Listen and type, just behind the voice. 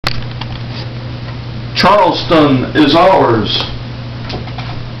Charleston is ours.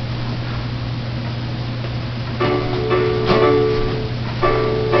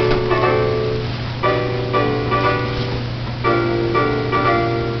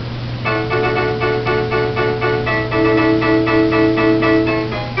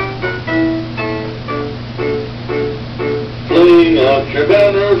 Fling up your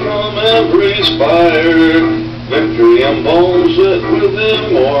banner from every spire, victory embalms it with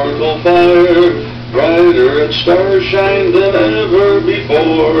immortal fire. Brighter its stars shine than ever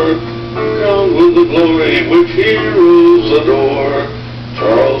before, crowned with the glory which heroes adore.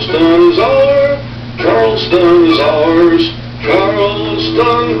 Charleston is ours, Charleston is ours,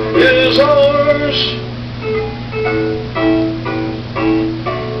 Charleston is ours.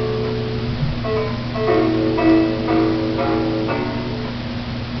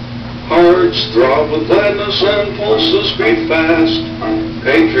 Hearts throb with gladness and pulses beat fast.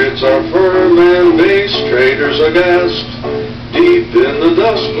 Patriots are firm and base traitors aghast. Deep in the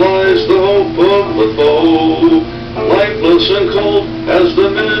dust lies the hope of the foe, lifeless and cold as the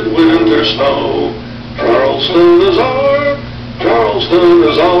midwinter snow. Charleston is ours, Charleston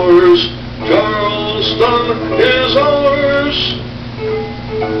is ours, Charleston is ours.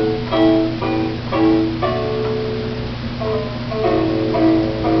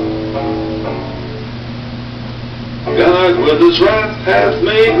 God with his wrath hath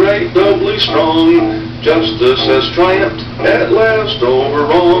made right doubly strong. Justice has triumphed at last over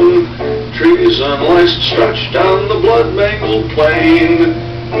wrong. Treason lies stretched on the blood-mangled plain,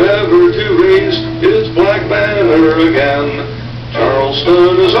 never to raise his black banner again.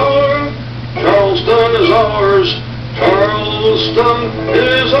 Charleston is ours, Charleston is ours, Charleston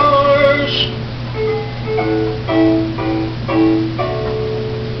is ours.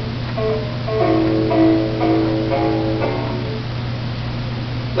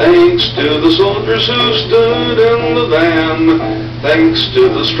 Thanks to the soldiers who stood in the van, thanks to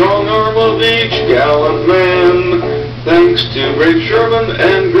the strong arm of each gallant man, thanks to brave Sherman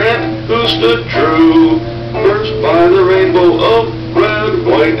and Grant who stood true, first by the rainbow of red,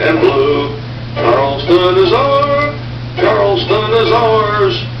 white, and blue. Charleston is ours, Charleston is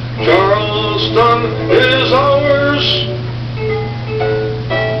ours, Charleston is